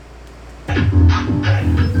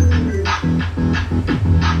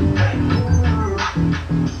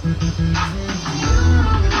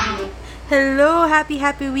Hello, happy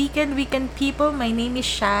weekend people. My name is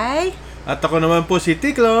Shai. At ako naman po si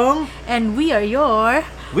Tiklong. And we are your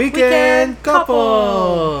Weekend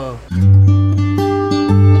Couple!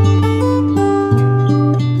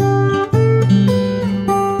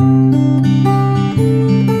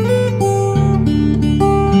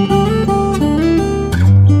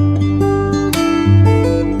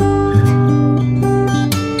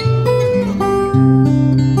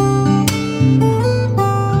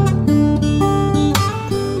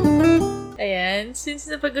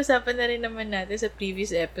 Since napag-usapan na rin naman natin sa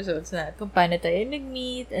previous episodes na kung paano tayo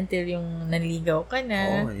nag-meet until yung nanligaw ka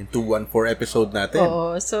na. Yung 214 episode natin.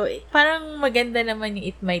 Oo. So, parang maganda naman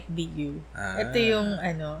yung It Might Be You. Ito yung,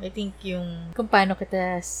 I think yung kung paano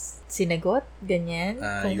kita sinagot, ganyan.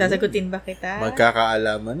 Kung sasagutin ba kita.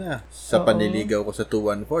 Magkakaalaman na. Sa panliligaw ko sa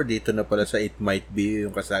 214, dito na pala sa It Might Be You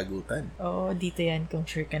yung kasagutan. Oo, dito yan kung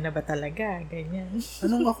sure ka na ba talaga, ganyan.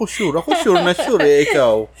 Anong ako sure? Ako sure na sure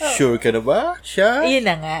Ikaw, sure ka na ba? Siya? Iyon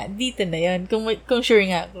na nga. Dito na yun. Kung sure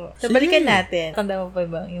nga ako. So, balikan natin. Tanda mo pa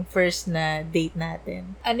ba yung first na date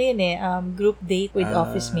natin? Ano yun group date with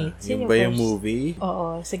office mates. Yung ba yung movie?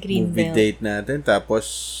 Oo, sa Greenbelt. Movie date natin. Tapos,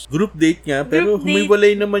 group date nga. Pero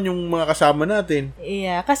humiwalay naman yung mga kasama natin.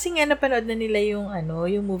 Yeah. Kasi nga napanood na nila yung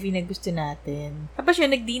yung movie na gusto natin. Tapos yun,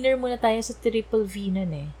 nag-dinner muna tayo sa Triple V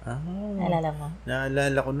nun Naalala mo?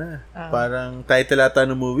 Naalala ko na. Parang title ata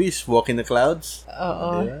ng movie is Walk in the Clouds.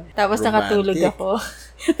 Oo. Diba? Tapos nakatulog ako.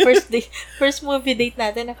 First movie date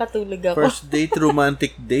natin, nakatulog ako. First date,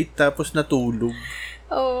 romantic date, tapos natulog.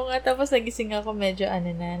 Oo nga, tapos nagising ako medyo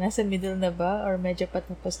nasa middle na ba? Or medyo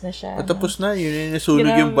patapos na siya. Patapos na, yun yung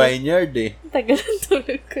nasunog yung vineyard Tagal ang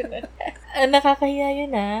tulog ko na. Nakakahiya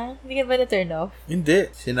yun Hindi ka ba na-turn off? Hindi.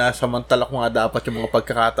 Sinasamantala ko nga dapat yung mga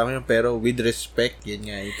pagkakataon yun, pero with respect, yun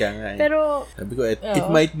nga, ika nga. Pero, sabi ko, it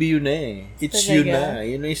might be you na It's talaga? you na.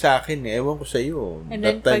 Yun na yung sa akin Ewan ko sa'yo.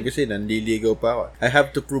 That time kasi, nanliligaw pa ako. I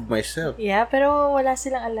have to prove myself. Yeah, pero wala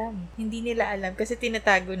silang alam. Hindi nila alam kasi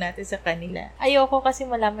tinatago natin sa kanila. Ayoko kasi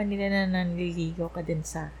malaman nila na nanliligaw ka din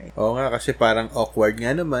sa akin. Oo nga, kasi parang awkward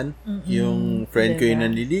nga naman. Yung friend ko yung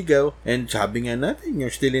nanliligaw. And sabi nga natin, you're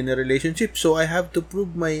still in a relationship. So, I have to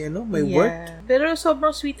prove my worth. Pero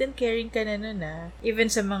sobrang sweet and caring ka na nun Even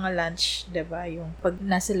sa mga lunch, diba? Yung pag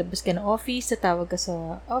nasa labas ka ng office, tatawag ka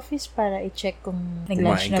sa office para i-check kung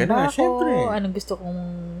nag-lunch na ba ako, syempre. Anong gusto kong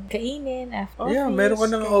kainin after office. Yeah, meron ka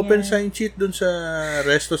ng open sign sheet dun sa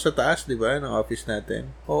resto sa taas, diba? Ng office natin.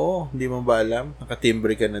 Oo, hindi mo ba alam?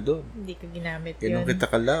 Nakatimbre ka na dun. Hindi ko ginamit yun. Kinong kita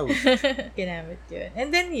kalaw. Ginamit yun.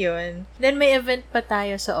 And then yun. Then may event pa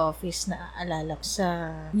tayo sa office na aalala ko sa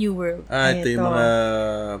New World. Ito yung mga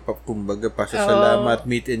kumbaga pasasalamat,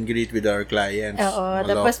 meet and greet with our clients. Oo,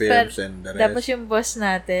 law firms and the rest. Tapos yung boss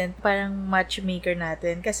natin, parang matchmaker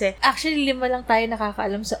natin. Kasi actually 5 lang tayo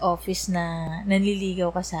nakakaalam sa office na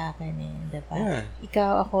nanliligaw ka sa akin diba? Yeah.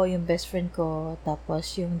 Ikaw, ako, yung best friend ko,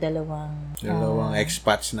 tapos yung dalawang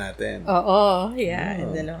expats natin. Oo, yeah.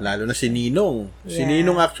 Lalo na si Ninong. Yeah. Si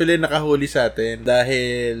Ninong actually nakahuli sa atin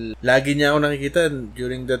dahil lagi niya ako nakikita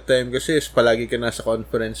during that time kasi palagi ka nasa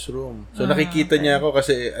conference room. So, nakikita niya ako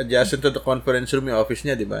kasi adjacent to the conference room yung office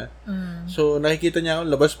niya, di ba? So, nakikita niya ako,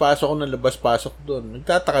 labas-pasok doon.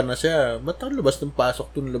 Nagtataka na siya, ba't ang labas ng pasok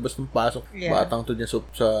doon? Yeah. Batang to niya sa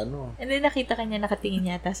And then, nakita ka niya, nakatingin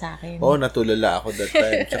yata sa akin. Oo, natulala ako that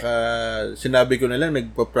time. Tsaka, sinabi ko na lang,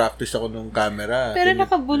 nagpa-practice ako ng camera. Pero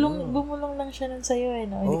bumulong lang siya nun sa'yo,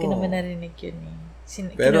 Hindi ko naman narinig yun,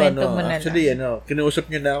 Pero actually, kinausap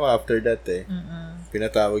niya na ako after that,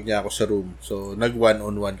 Pinatawag niya ako sa room. So,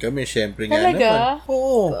 nag-one-on-one kami. Siyempre nga naman.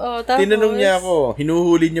 Oo. Tapos, tinanong niya ako.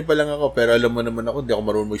 Hinuhuli niya pa lang ako. Pero alam mo naman ako, hindi ako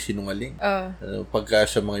marunong magsinungaling. Pagka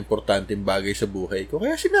sa mga importanteng bagay sa buhay ko.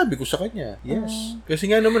 Kaya sinabi ko sa kanya. Yes. Kasi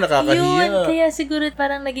nga naman, nakakahiya. Kaya siguro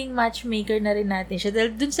parang naging matchmaker na rin natin siya.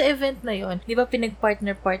 Dahil dun sa event na yon, di ba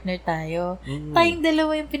pinag-partner tayo? Tayong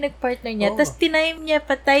dalawa yung pinag-partner niya. Tapos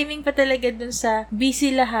timing pa talaga dun sa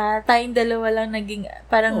busy lahat. Tayong dalawa lang naging,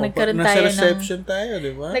 parang nagkaroon tayo nasa reception tayo,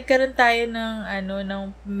 di ba? Nagkaroon tayo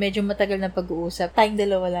ng medyo matagal na pag-uusap. Tayong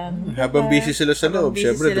dalawa lang. Habang busy sila sa loob.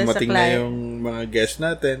 Siyempre, dumating na yung mga guests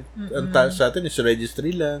natin. Ang sa atin is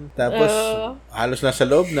registry lang. Tapos, halos nasa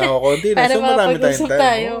loob na o konti na. So, marami tayong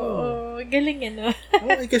tayo. Galing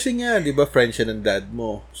kasi nga, di ba, friend siya ng dad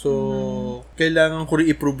mo. So, kailangan ko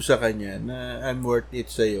i-prove sa kanya na I'm worth it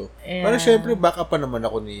sa'yo. Yeah. Para syempre, baka pa naman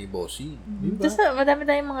ako ni Bossy. Diba? Tapos, madami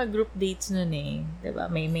tayong mga group dates nun Diba?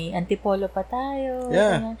 May antipolo pa tayo.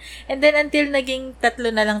 Yeah. Ganyan. And then, until naging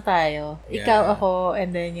 3 na lang tayo. Ikaw, ako,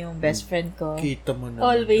 and then yung best friend ko. Kita mo na.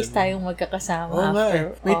 Always tayong magkakasama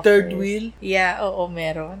after. May office. third wheel? Yeah, oo,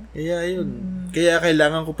 meron. Kaya yun. Kaya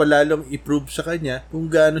kailangan ko palalong i-prove sa kanya kung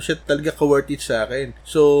gaano siya talaga ka-worth it sa akin.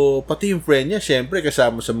 So, pati yung friend niya, syempre,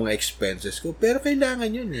 kasama sa mga expenses ko. Pero kailangan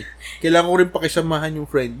yun eh. Kailangan ko rin pakisamahan yung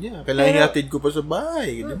friend niya. Kailangan ihatid ko pa sa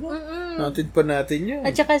bahay. Di ba? Hatid pa natin yun.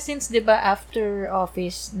 At saka since, di ba, after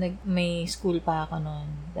office, may school pa ako noon.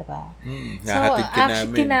 Di ba? Nahatid ka actually,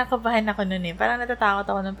 namin. Kinakabahan ako noon eh. Parang natatakot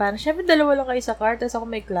ako noon. Parang, syempre, dalawa lang kayo sa car, tapos ako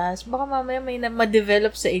may class. Baka mamaya may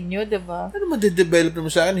ma-develop sa inyo, di ba? Ano ma-develop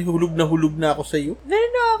naman sa akin? Hulog na ako sa iyo. Very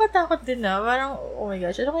nakakatakot din na. Parang, oh my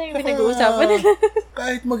gosh, ano kaya yung pinag-uusapan nila?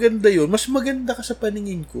 Kahit maganda yun, mas maganda ka sa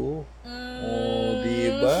paningin ko.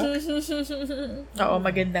 Di ba? Oo,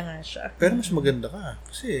 maganda nga siya. Pero mas maganda ka.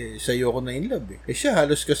 Kasi sa'yo ako na in love eh. Eh siya,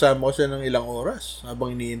 halos kasama ko siya ng ilang oras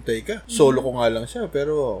habang iniintay ka. Solo ko nga lang siya,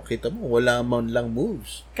 pero kita mo, wala man lang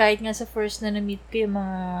moves. Kahit nga sa first na na-meet ko yung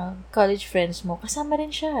mga college friends mo, kasama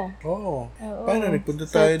rin siya. Oo. Oo. Paano? Nagpunta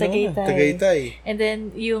tayo noon. Tagaytay. And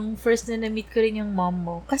then, yung first na na-meet ko rin yung mom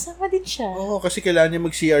mo, kasama din siya. Oo, kasi kailangan niya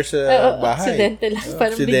mag-CR sa bahay. Accidental lang.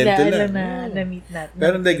 Parang biglaan lang na na-meet natin.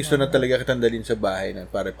 Pero hindi, gusto na talaga kitang dalhin sa bahay na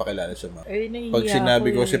para pakilala sa mama. Ay, nahihiya pag sinabi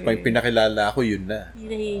ko kasi pag eh. pinakilala ako, yun na.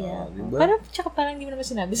 Nahihiya ako. Diba? Parang hindi mo naman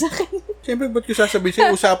sinabi sa akin. Siyempre, ba't ko sasabihin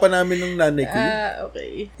sa'yo? Usapan namin ng nanay ko yun. Okay.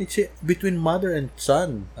 It's between mother and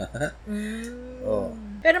son. Oh.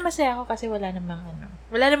 Pero masaya ako kasi wala namang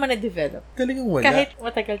na-develop. Talagang wala. Kahit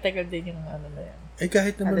matagal-tagal din yung ano na yan. Eh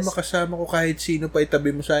kahit naman makasama ko kahit sino pa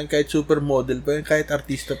itabi mo sa akin, kahit supermodel pa yan, kahit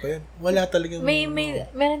artista pa yan. Wala talagang...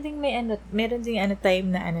 Meron ding time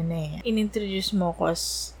na na eh. In-introduce mo ko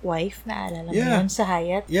as wife, naalala mo yun, sa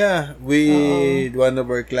Hyatt? Yeah, with one of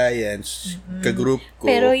our clients, ka-group ko.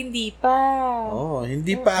 Pero hindi pa.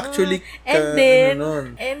 Hindi pa actually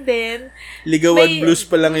And then, Ligawan Blues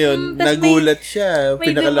pa lang yun. Nagulat siya.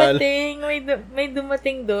 may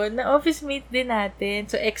dumating doon na office mate din natin.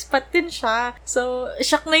 So, expat din siya. So,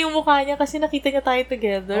 shock na yung mukha niya kasi nakita niya tayo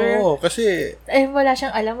together. Kasi... wala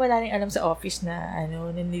rin alam sa office na,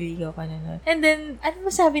 naniligaw ka na nun. And then, ano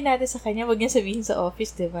masabi natin sa kanya? Huwag niya sabihin sa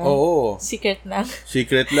office, di ba? Oo. Secret lang.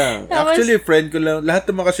 Actually, friend ko lang. Lahat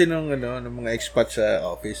naman kasi ng mga expat sa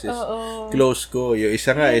office is close ko. Yung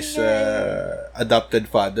isa nga is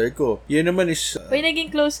adopted father ko. Yun naman is...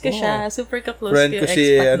 naging close ka siya. Super ka-close friend ko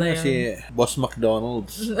si Boss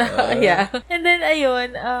McDonald's. Yeah. And then,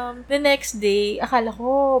 ayun, the next day, akala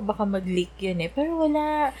ko baka mag-leak yun eh. Pero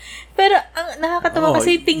wala. Pero, ang nakakatawa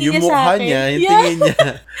kasi yung tingin niya sa akin. Yung tingin niya.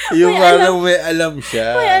 Yung parang may alam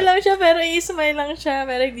siya. May alam siya, pero i-smile lang siya.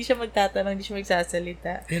 Pero hindi siya magtatanong, hindi siya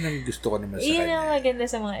magsasalita. Yan ang gusto ko naman sa kanya. kanya. Yan ang maganda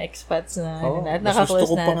sa mga expats na mas gusto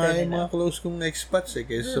ko pa nga yung mga close kong expats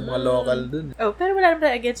kaysa sa mga local dun. Pero wala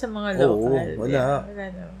naman again sa mga local. Wala. Wala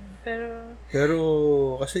naman.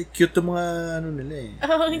 Pero, kasi cute yung mga nila eh.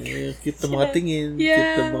 Cute yung mga tingin,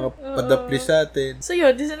 cute yung mga padapli sa atin. So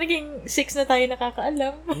yun, naging 6 na tayo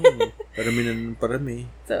nakakaalam. Parami.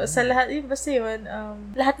 So, sa lahat, basta yun,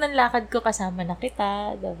 lahat ng lakad ko kasama na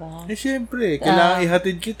kita, diba? Siyempre, kailangan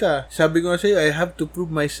ihatid kita. Sabi ko nga sa'yo, I have to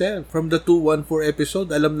prove myself. From the 214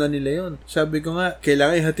 episode, alam na nila yon. Sabi ko nga,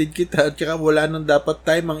 kailangan ihatid kita at saka wala nang dapat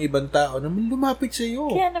time ang ibang tao na lumapit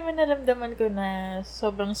sa'yo. Kaya naman naramdaman ko na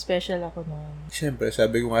sobrang special ako noon. Siyempre,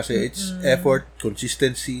 sabi ko nga sa'yo, it's effort,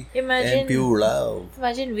 consistency, and pure love.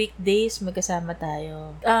 Imagine weekdays, magkasama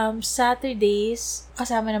tayo. Saturdays,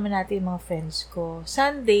 kasama naman natin yung mga friends ko.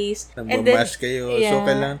 Sundays, and then... Nagmamas kayo. Yeah. So,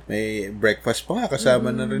 kailangan, may breakfast pa nga. Kasama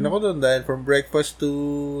na rin ako doon dahil from breakfast to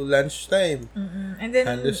lunchtime. And then...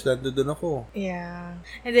 Halos doon ako. Yeah.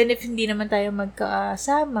 And then, if hindi naman tayo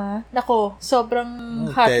magkasama, sobrang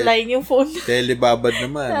hotline yung phone. Telebabad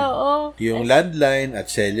naman. Oo. Yung landline at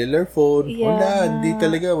cellular phone. Wala, hindi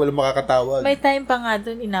talaga. Wala makakatawag. May time pa nga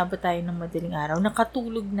doon, inabot tayo ng madaling araw.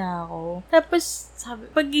 Nakatulog na ako. Tapos,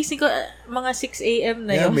 pagising ko, mga 6 a.m.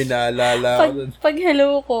 na yun. May naalala ako doon. Pag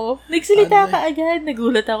hello ko, nagsalita ka agad.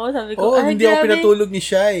 Nagulat ako. Sabi ko, hindi ako pinatulog ni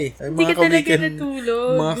Shai. Hindi ka talaga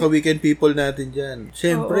natulog. Mga ka-weekend people natin dyan.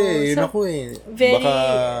 Siyempre, yun ako eh. Very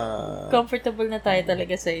comfortable na tayo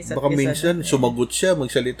talaga sa isa't isa. Baka minsan, sumagot siya,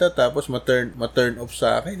 magsalita, tapos ma-turn off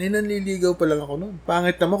sa akin. Nanliligaw pa lang ako noon.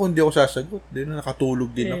 Pangit naman kung hindi ako sasagot. Di na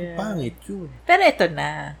nakatulog din ako. Pangit yun. Pero eto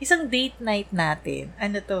na. Isang date night natin.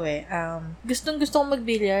 Gustong-gusto kong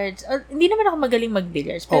mag-billiards. Hindi naman ako magaling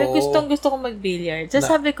mag-billiards. Pero gustong-gusto kong mag-billiards. So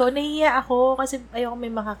sabi ko, nahiya ako kasi ayoko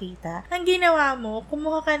may makakita. Ang ginawa mo,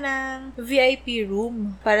 kumuha ka ng VIP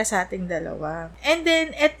room para sa ating dalawa. And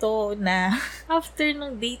then, eto na, after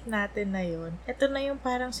ng date natin na yun, eto na yung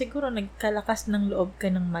parang siguro nagkalakas ng loob ka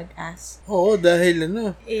ng mag-ask. Oo, dahil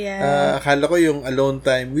Yeah. akala ko yung alone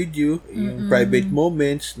time with you, yung private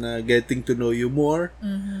moments na getting to know you more.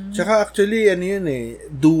 Tsaka actually,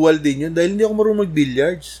 dual din yun dahil hindi ako marunong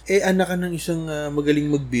mag-billiards. Anak ka ng isang magaling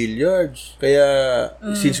mag-billiards. Kaya,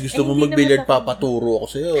 since gusto mo mag-billiard, papaturo ako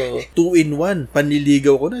sa'yo. 2-in-1.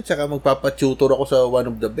 Panliligaw ko na, tsaka magpapatutor ako sa one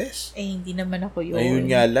of the best. Hindi naman ako yun. Ayun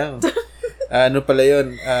nga lang. Ano pala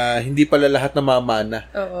yun, hindi pala lahat na mamana.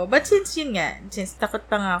 Oo. But since takot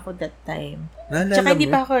pa nga ako that time. Naalala Tsaka hindi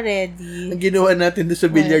mo? pa ako ready. Ang ginawa natin doon sa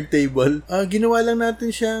billiard table, ginawa lang natin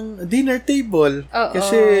siyang dinner table. Oo.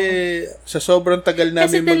 Kasi sa sobrang tagal namin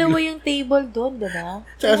Kasi dalawa yung table doon, diba?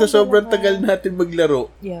 Tsaka sa sobrang tagal natin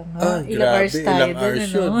maglaro. Yeah nga. Ilang hours tayo ilang doon, hours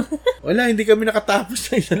yun. Wala, hindi kami nakatapos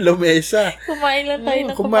ng isang lamesa. Kumain lang tayo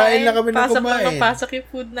ng kumain lang kami ng pasok kumain. lang ng pasok yung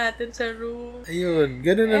food natin sa room. Ayun,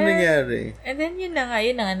 ganun ang nangyari. And then yun na nga,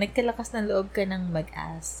 nagkalakas ng loob ka ng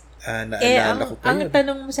mag-ask. Naalala ko pa ang yun.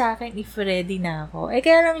 tanong mo sa akin, if ready na ako.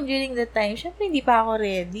 Kaya lang during the time, syempre hindi pa ako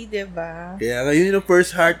ready, diba? Kaya ngayon yung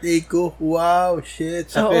first heartache ko. Wow,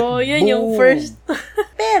 shit, sakit. Oo, yun Boom. yung first.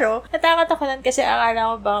 Pero, natakot ako nun kasi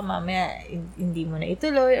akala ko baka mamaya hindi mo na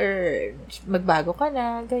ituloy or magbago ka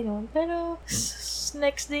na, ganyan. Pero,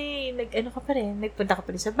 next day, nagpunta ka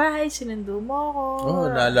pa rin sa bahay, sinundo mo ako.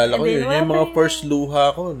 Naalala ko yun. Yung mga first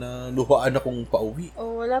luha ko na luhaan akong pauwi.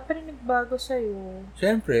 Wala pa rin nagbago sa'yo.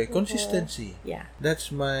 Siyempre, consistency. Yeah.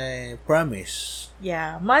 That's my promise.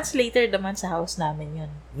 Yeah. Months later naman sa house namin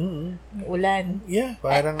yun. Ulan. Yeah,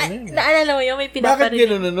 parang yun. Naalala mo yun, may pinaparinig.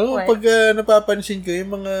 Bakit gano'n, Pag napapansin ko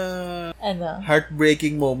yung mga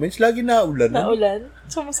heartbreaking moments, lagi naulan. Naulan?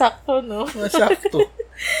 Sumasakto, no? Masakto.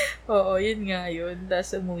 Oo, yun nga yun.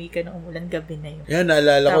 Tapos umuwi ka ng umulan gabi na yun. Yan,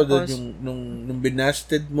 naalala ko doon yung nung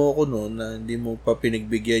binasted mo ko noon na hindi mo pa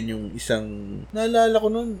pinagbigyan yung isang naalala ko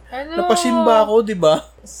noon. Napasimba ako, di ba?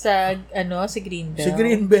 Sa Greenbelt. Sa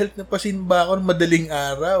Greenbelt, napasimba ako ng madaling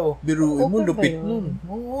araw. Biruin mo, lupit nun.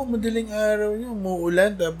 Oo, madaling araw yun.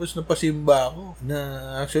 Umuulan, tapos napasimba ako.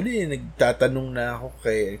 Actually, nagtatanong na ako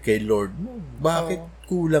kay Lord mo. Bakit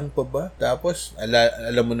kulang pa ba? Tapos,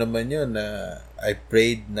 alam mo naman yun na I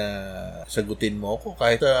prayed na sagutin mo ako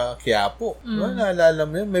kahit sa Quiapo. Naalala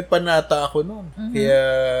mo yun, may panata ako noon. Kaya,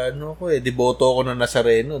 deboto ako ng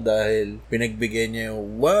Nazareno dahil pinagbigyan niya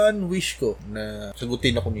yung one wish ko na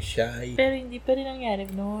sagutin ako ni Shai. Pero hindi pa rin nangyari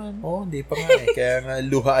noon. Hindi pa nga Kaya nga,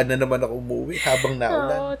 luhaan na naman ako umuwi habang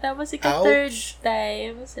naulan. Tapos third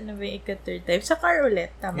time. Saan ba yung third time? Sa car ulit,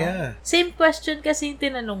 tama? Yeah. Same question kasi yung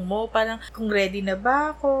tinanong mo, parang kung ready na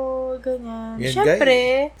ba ako, ganyan. Yan, syempre,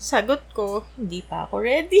 sagot ko, hindi pa ako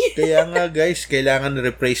ready. Kaya nga guys, kailangan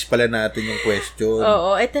rephrase pala natin yung question.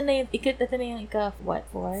 Oo, ito na yung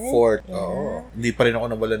fourth? Yeah. Oo. Hindi pa rin ako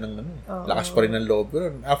nawala ng lakas pa rin ng loob.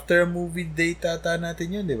 After a movie date ata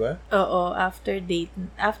natin yun, di ba? Oo, after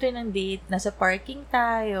ng date, nasa parking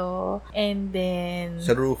tayo, and then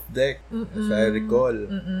sa roof deck, as I recall.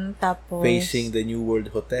 Tapos facing the New World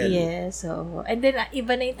Hotel. Yes, oo. And then,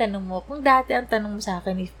 iba na yung tanong mo. Kung dati ang tanong mo sa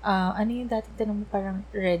akin, ano yung dati tanong mo, parang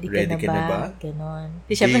ready ka na ba? Ganon.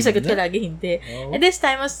 Di syempre, sagot ko lagi hindi. Oh. And this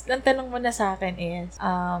time, ang tanong mo na sa akin is,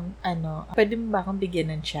 pwede mo ba akong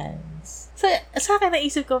bigyan ng chance? So, sa akin,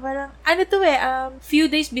 naisip ko, parang, few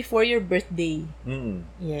days before your birthday.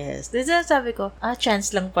 Yes. Then, sabi ko,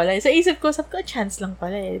 chance lang pala. Sa isip ko, chance lang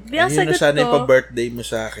pala eh. Ang sagot ko, sana yung pa-birthday mo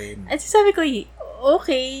sa akin. at sabi ko,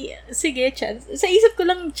 okay, sige, chance. Sa isip ko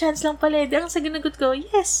lang, chance lang pala. Ang sagot ko,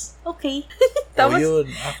 yes, okay. Tapos, yun.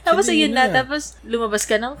 Tapos, ayun na. Tapos, lumabas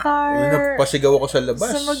ka ng car. Napasigaw ako sa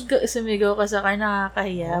labas. Sumigaw ka sa car,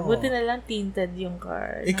 nakakahiya. Buti na lang tinted yung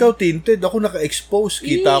car. Ikaw tinted, ako naka-expose.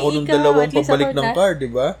 Kita ako nung dalawang pabalik ng car, di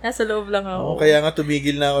ba? Nasa loob lang ako. Kaya nga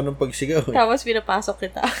tumigil na ako ng pagsigaw. Tapos, pinapasok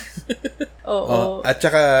kita. Oo. At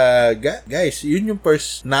saka, guys, yun yung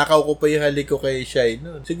first, nakaw ko pa yung halik ko kay Shai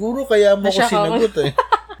noon. Siguro kaya mo ko sinagot eh.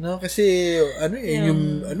 Kasi,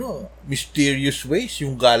 yung mysterious ways,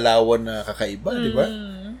 yung galawan na kakaiba, di ba?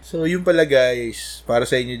 So, yun pala guys, para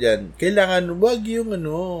sa inyo dyan, kailangan, wag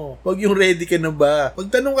yung ready ka na ba?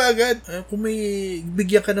 Pagtanong ka agad, kung may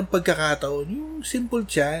bigyan ka ng pagkakataon, yung simple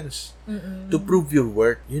chance to prove your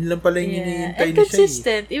worth. Yun lang pala yung hinihintay ni Shai.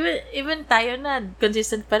 Consistent. Even tayo na,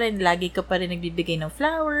 consistent pa rin. Lagi ka pa rin nagbibigay ng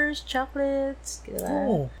flowers, chocolates,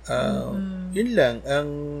 diba? Yun lang, ang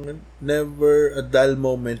never a dull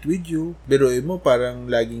moment with you. Biruin mo,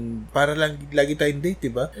 lagi tayong date,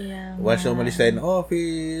 diba? Yeah, once na umalis tayo ng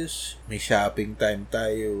office, is may shopping time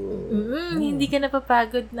tayo. Hindi ka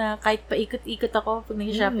napapagod na kahit paikot-ikot ako pag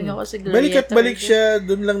nag-shopping ako sa Glorieta. Balik at balik siya,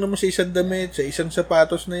 doon lang naman sa isang damit, sa isang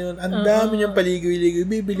sapatos na yun. Ang dami niyang paligoy-ligoy,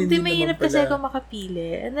 bibili din naman pala. Hindi, mahirap kasi ako makapili.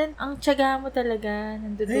 And then, ang tiyaga mo talaga,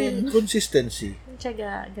 nandun. Consistency. Ang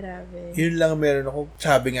tiyaga, grabe. Yun lang meron ako.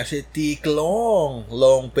 Sabi nga si Tik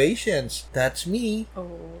long patience. That's me.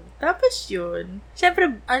 Oh. Tapos yun, syempre,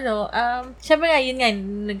 syempre nga, yun nga,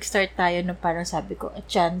 nag-start tayo na parang sabi ko, a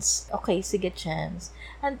chance. Okay, sige, chance.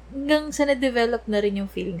 Hanggang sa na-develop na rin yung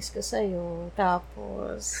feelings ko sa'yo.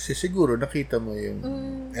 Tapos, kasi siguro nakita mo yung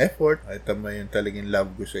effort. Nakita mo yung talagang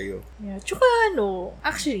love ko sa'yo. Yeah. Tsaka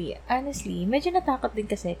actually, honestly, medyo natakot din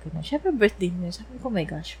kasi ako na. Syempre, birthday mo. Sabi ko, oh my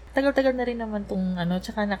gosh. Tagal-tagal na rin naman tong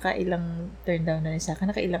tsaka nakailang turn down na rin sa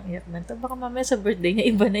akin. Nakailang iyak na to. Baka mamaya sa birthday niya,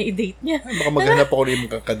 iba na i-date niya. Ay, baka maghanap ako rin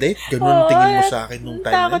yung kakadate. Ganun tingin mo sa akin nung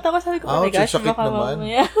time na. Takot ako. Sabi ko, oh my gosh, baka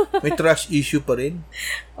mamaya. May trust issue pa rin.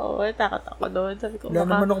 Oo, takot ako doon. Sabi ko, wala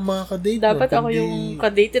naman ako makakadate. Dapat ako yung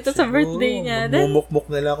kadate ito sa birthday niya. Magmumukmuk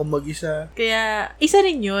na lang ako mag-isa. Kaya, isa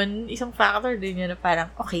rin yun. Isang factor din yun na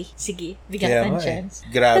parang, okay, sige, bigyan ng chance.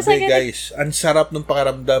 Grabe, guys. Ang sarap ng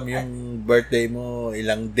pakaramdam yung birthday mo.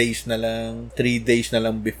 Ilang days na lang, 3 days na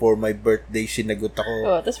lang before my birthday, sinagot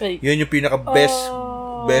ako. Yun yung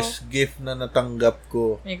best gift na natanggap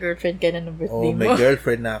ko. May girlfriend ka na ng birthday mo. May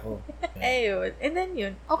girlfriend na ako. Ayun. And then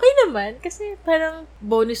yun, okay naman. Kasi parang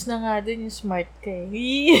bonus na nga dun yung smart ka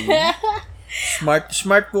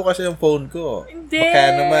Smart po kasi yung phone ko. Hindi.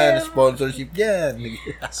 Baka naman, sponsorship yan.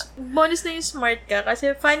 Bonus na yung smart ka.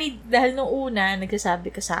 Kasi funny, dahil nung una,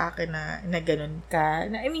 nagsasabi ka sa akin na ganun ka.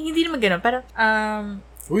 I mean, hindi naman ganun. Parang,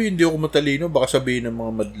 uy, hindi ako matalino. Baka sabihin ng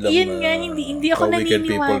mga madlang yun nga, hindi ako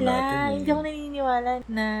naniniwala. Hindi ako naniniwala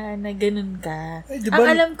na ganun ka. Diba, ang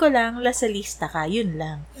alam ko lang, lasalista ka. Yun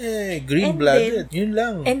lang. Green-blooded. Yun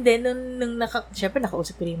lang. And then, nung syempre,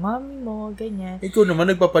 nakausap ko rin yung mami mo, ganyan. Ikaw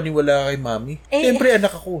naman, nagpapaniwala kay mami. Siyempre,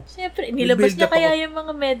 anak ako. Siyempre, nilabas niya kaya yung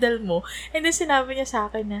mga medal mo. And then, sinabi niya sa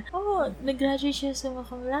akin na, nag-graduate siya sa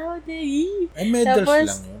cum laude. Medals tapos,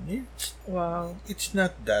 lang yun. Wow. It's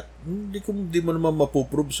not that. Hindi mo naman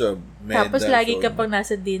mapuprove sa medal. Tapos, lagi ka pang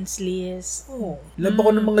nasa dean's list. Lab ako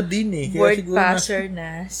ng mga dean eh. Kaya Word passer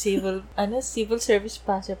na. Civil service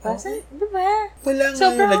passer. Diba? Wala nga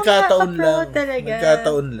yun. Nagkataon lang. Talaga.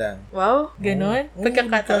 Nagkataon lang. Wow, ganun?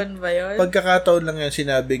 Pagkakataon ba yun? Pagkakataon lang yan.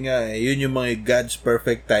 Sinabi nga yun yung mga God's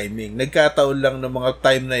perfect timing. Nagkataon lang ng mga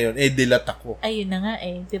time na yun. Dilat ako. Ayun na nga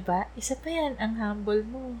diba? Isa pa yan, ang humble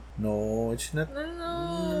mo. No, it's not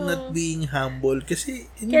not being humble. Kasi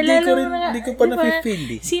hindi ko pa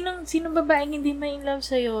na-feel eh. Sinong babaeng hindi ma-in love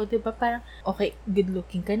sa'yo? Diba? Parang, okay, good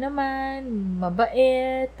looking ka naman,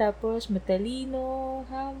 mabait, tapos matalino,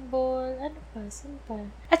 humble, ano pa, saan pa?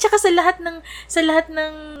 At saka sa lahat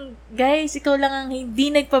ng guys, ikaw lang ang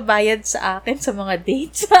hindi nagpabayad sa akin sa mga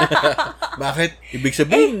dates. Bakit? Ibig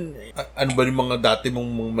sabihin, ano ba yung mga dati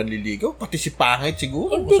mong manliligaw? Pati si pangit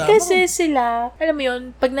siguro. Hindi kasi sila, alam mo yun,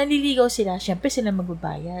 pag nanliligaw sila, syempre sila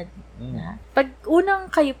magbabayad. Pag unang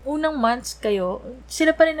months kayo,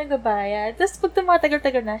 sila pa rin nagbabayad. Tapos pag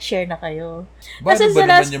tumatagal-tagal na, share na kayo. Kasi sa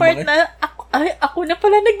last part na, ako na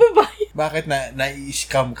pala nagbabayad. Bakit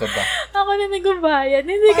nai-scam ka ba? Ako na nagbabayad.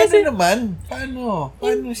 Hindi paano kasi naman? Paano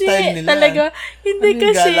hindi, style nila? Talaga, hindi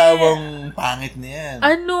kasi galawang pangit na yan?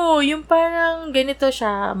 Yung parang ganito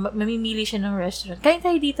siya, mamimili siya ng restaurant. Kain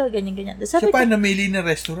tayo dito, ganyan-ganyan. Siya pa namili ng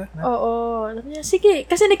restaurant? Oo. Sige,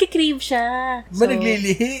 kasi nagkikrave siya. Ba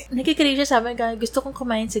naglilihi? Nagkikrave siya, sabi ko, gusto kong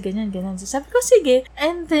kumain sa ganyan-ganyan. Sabi ko, sige.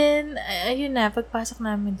 And then, ayun na, pagpasok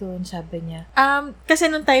namin doon, sabi niya.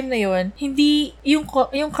 Kasi nung time na yun, hindi, yung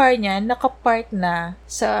car niya, nakapark na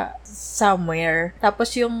sa somewhere.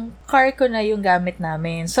 Tapos yung car ko na yung gamit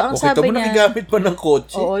namin. So, ang sabi niya... nakigamit pa ng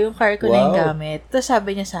kotse? Oo, yung car ko na yung gamit. Tapos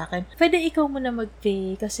sabi niya sa akin, pwede ikaw muna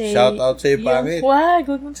mag-pay kasi... Shout out sa'yo, pangit. Wag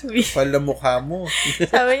mong sabihin. Pala mukha mo.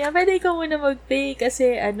 Sabi niya, pwede ikaw muna mag-pay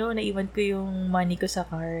kasi naiwan ko yung money ko sa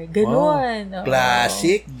car. Ganon. Wow.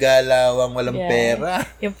 Classic. Galawang walang pera.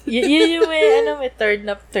 Yun yung may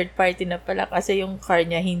third party na pala kasi yung car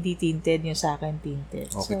niya hindi tinted, yung sa akin tinted.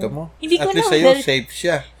 Okay, so, mo. Hindi ko at least sa'yo, safe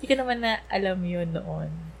siya. Hindi ko naman na alam yun noon.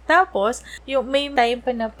 Tapos, yung may time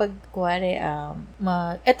pa na pagkuwari,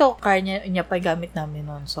 eto, car niya pa gamit namin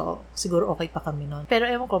noon. So, siguro okay pa kami noon. Pero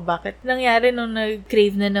ewan ko, bakit nangyari nung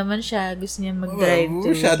nag-crave na naman siya, gusto niya mag-drive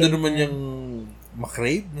to. Masyado naman yung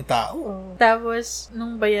makrave na tao. Oh. Tapos,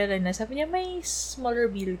 nung bayaran na, sabi niya, may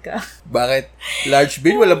smaller bill ka. Bakit? Large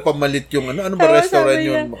bill, walang pamalit yung ano ba restaurant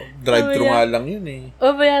yun? Drive-thru nga lang yun eh.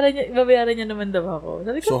 Babayaran niya naman daw ako.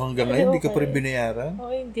 Sabi ko, so hanggang ngayon, hindi ka pa rin binayaran?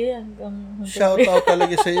 Hindi. Shout out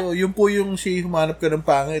talaga sa'yo. Yun po yung humanap ka ng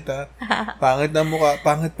pangit ha. Pangit na mukha,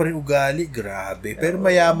 pangit pa rin ugali. Grabe. Pero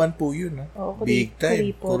mayaman po yun ha. Big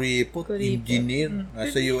time. Kuripot. Engineer.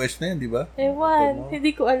 Nasa US na yun, di ba? Ewan.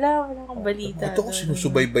 Hindi ko alam. Wala akong balita. Ito ko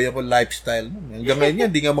sinusubaybay ako lifestyle nun. Hanggang ngayon yan,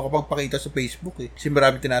 hindi nga makapagpakita sa Facebook eh. Kasi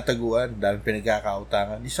marami tinataguan, dami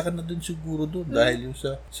pinagkakautangan. Isa ka na dun siguro dun dahil yung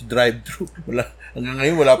sa drive-thru. Hanggang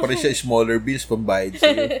ngayon, wala pa rin siya smaller bills pambayad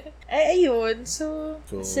sa'yo. Ayun. So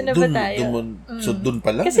sino ba tayo? So, dun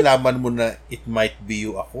pa lang, nalaman mo na it might be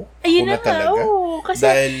you ako? Ayun na talaga? Kasi,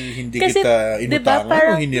 dahil hindi kita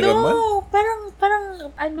inutangan o hiniraman?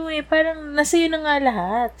 Parang nasa iyo na nga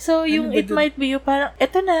lahat. So, yung it might be you, parang,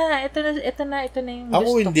 ito na yung ako,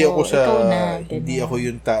 gusto hindi ko. Ako hindi ako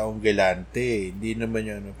yung taong galante. Hindi naman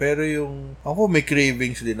yun. Pero ako may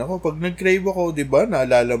cravings din ako. Pag nag-crave ako, di ba,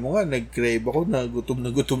 naalala mo nga, nag-crave ako, na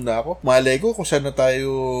gutom na ako. Malay ko kung saan na tayo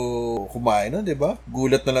kumain nun, di ba?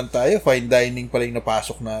 Gulat na lang tayo, fine dining pala yung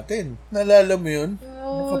napasok natin. Naalala mo yun?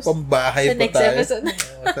 Nakapambahay pa tayo.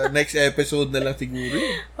 Sa next episode na lang siguro.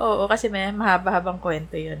 Oo, kasi may mahaba-habang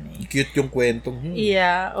kwento yun eh. Cute yung kwentong yun.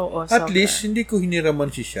 Yeah, oo. At least, hindi ko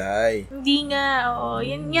hiniraman si Shai. Hindi nga, oo.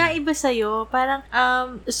 Yan nga iba sa'yo. Parang,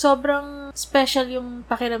 sobrang special yung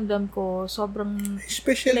pakiramdam ko. Sobrang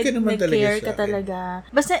special ka naman talaga sa akin. Ka talaga.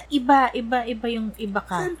 Basta iba yung iba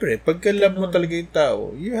ka. Siyempre, pagka-love mo talaga yung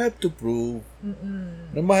tao, you have to prove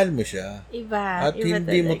na mahal mo siya. Iba. At hindi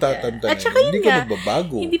talaga. mo tatantanan. At saka hindi ka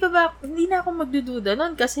magbabago. Hindi na ako magdududa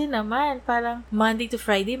nun kasi naman, parang Monday to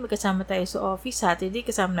Friday, magkasama tayo sa office. Saturday,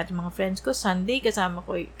 kasama natin mga friends ko. Sunday, kasama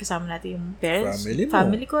natin yung parents,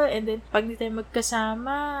 family ko. And then, pag hindi tayo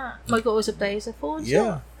magkasama, mag-uusap tayo sa phone.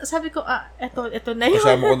 Yeah. So, sabi ko, eto na yun.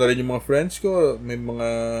 Kasama ko na rin yung mga friends ko. May mga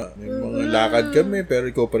lakad kami, pero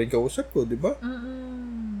ikaw pa rin kausap ko, di ba?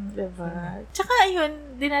 Diba? Tsaka,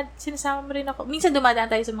 ayun, sinasama mo rin ako. Minsan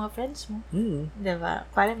dumadaan tayo sa mga friends mo. Diba?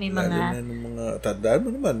 Parang may mga... Tandaan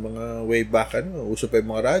mo naman, mga way back, uso pa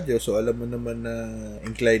yung mga radyo. So, alam mo naman na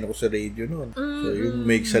incline ako sa radio noon. So, yung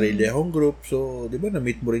may sarili akong group. So, di ba,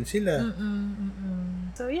 na-meet mo rin sila.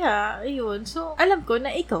 So, yeah, ayun. So, alam ko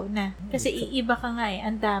na ikaw na. Kasi iiba ka nga eh.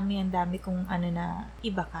 Ang dami kung na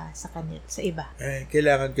iba ka sa iba.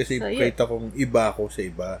 Kailangan kasi kita kong iba ako sa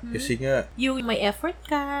iba. Kasi nga, yung may effort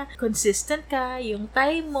ka, consistent ka, yung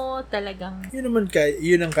time mo, talagang... Yun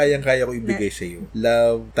ang kayang-kaya ko ibigay sa iyo.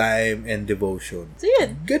 Love, time, and devotion. So,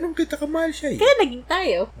 yun. Ganun kita kamahal siya eh. Kaya naging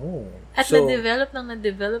tayo. At so, na-develop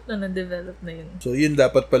na yun. So, yun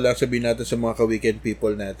dapat pala sabihin natin sa mga ka-weekend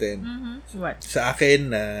people natin. What? Sa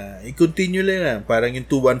akin, i-continue lang. Parang yung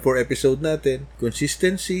 214 episode natin.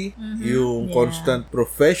 Consistency, yung constant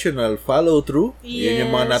professional follow-through. Yun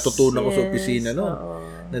yung mga natutunan ko sa opisina, no?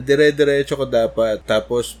 Na dire-diretso ko dapat.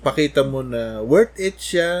 Tapos, pakita mo na worth it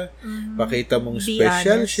siya. Pakita mong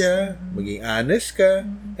special siya. Maging honest ka.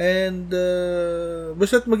 And,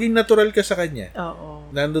 basta't maging natural ka sa kanya.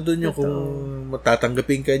 Nandoon yung kung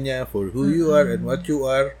matatanggapin ka niya for who you are and what you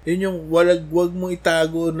are. Yun yung wag mong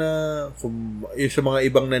itago na kung yung sa mga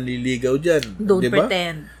ibang nanliligaw dyan. Don't diba?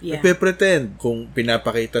 pretend. Yeah. Nagpe-pretend. Kung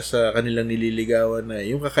pinapakita sa kanilang nililigawan na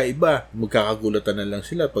yung kakaiba, magkakagulatan na lang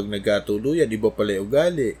sila pag nagkatuluyan, iba pala yung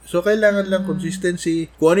ugali. So, kailangan lang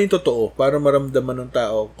consistency. Kung ano yung totoo para maramdaman ng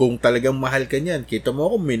tao. Kung talagang mahal ka niyan, kita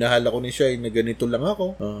mo ako, minahal ako ni Shai na ganito lang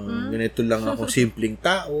ako. Ganito lang ako, simpleng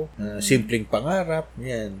tao, simpleng pangarap.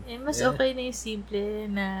 Yan. Mas okay na yung simple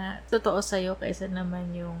na totoo sa'yo kaysa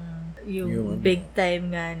naman yung big time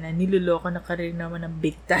nga na niluloko na ka rin naman ng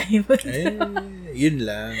big time. Yun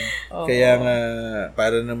lang. Kaya nga,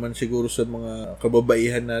 para naman siguro sa mga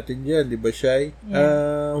kababaihan natin dyan, di ba, Shai?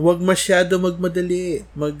 Huwag masyado magmadali.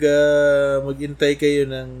 Maghintay kayo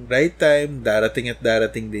ng right time, darating at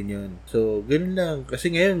darating din yun. So, ganun lang. Kasi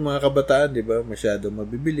ngayon, mga kabataan, di ba, masyado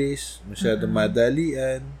mabibilis, masyado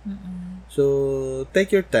madalian. So,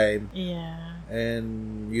 take your time. Yeah.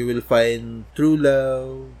 And you will find true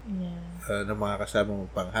love na makakasama mo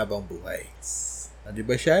pang habang buhay. Di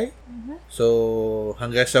ba, Shai? So,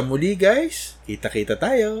 hanggang sa muli, guys. Kita-kita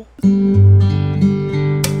tayo.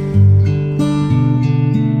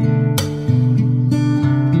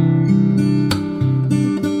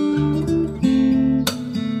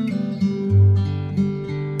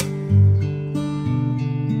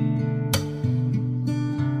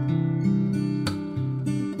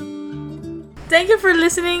 Thank you for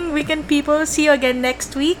listening, weekend people. See you again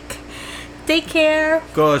next week. Take care.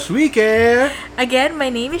 Cause we care. Again, my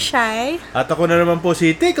name is Shai. At ako na naman po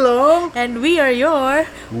si Tiklong. And we are your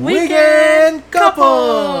Weekend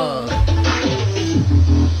Couple!